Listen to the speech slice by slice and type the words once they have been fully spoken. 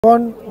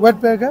One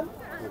wet burger,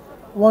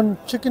 one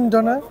chicken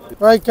doner.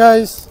 Right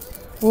guys,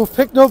 we've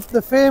picked up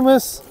the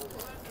famous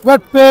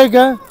wet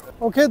burger.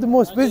 Okay, the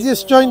most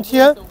busiest joint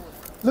here.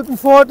 Looking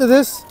forward to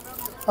this.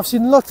 I've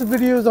seen lots of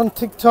videos on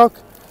TikTok.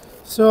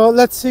 So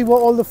let's see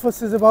what all the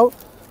fuss is about.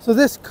 So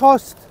this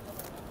cost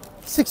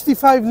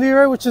 65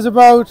 lira, which is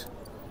about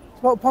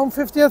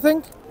 £1.50 I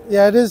think.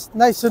 Yeah, it is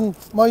nice and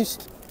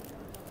moist.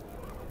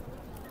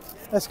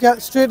 Let's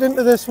get straight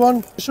into this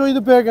one. I'll show you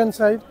the burger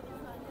inside.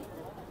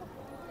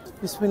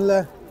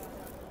 Bismillah.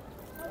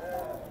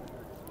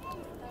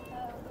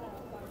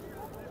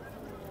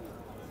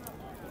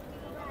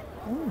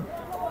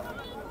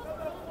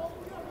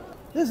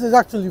 This is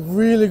actually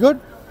really good,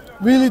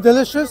 really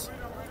delicious,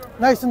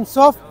 nice and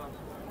soft,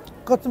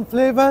 got some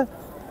flavour.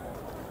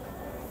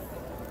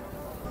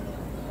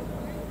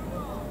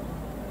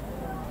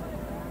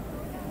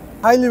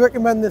 Highly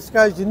recommend this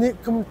guys, you need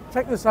to come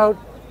check this out.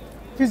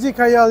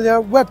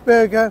 Kizilayakar wet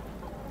burger,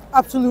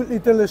 absolutely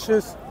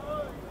delicious.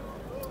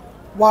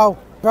 Wow,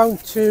 round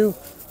two,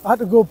 I had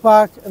to go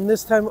back and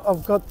this time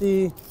I've got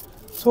the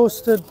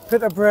toasted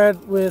pita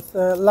bread with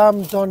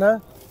lamb doner.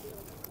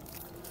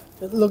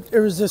 It looked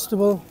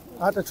irresistible.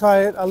 I had to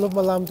try it. I love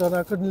my lamb doner.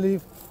 I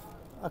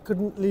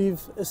couldn't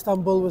leave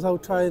Istanbul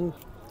without trying.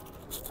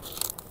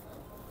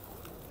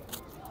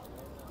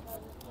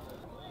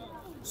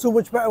 So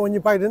much better when you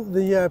bite into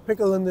the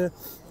pickle and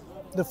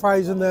the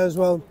fries in there as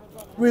well.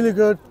 Really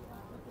good.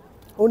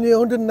 Only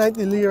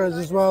 190 liras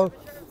as well,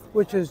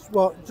 which is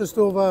what, just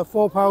over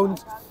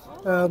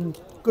 £4.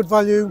 Good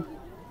value,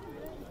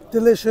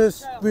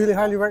 delicious, really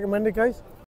highly recommended guys.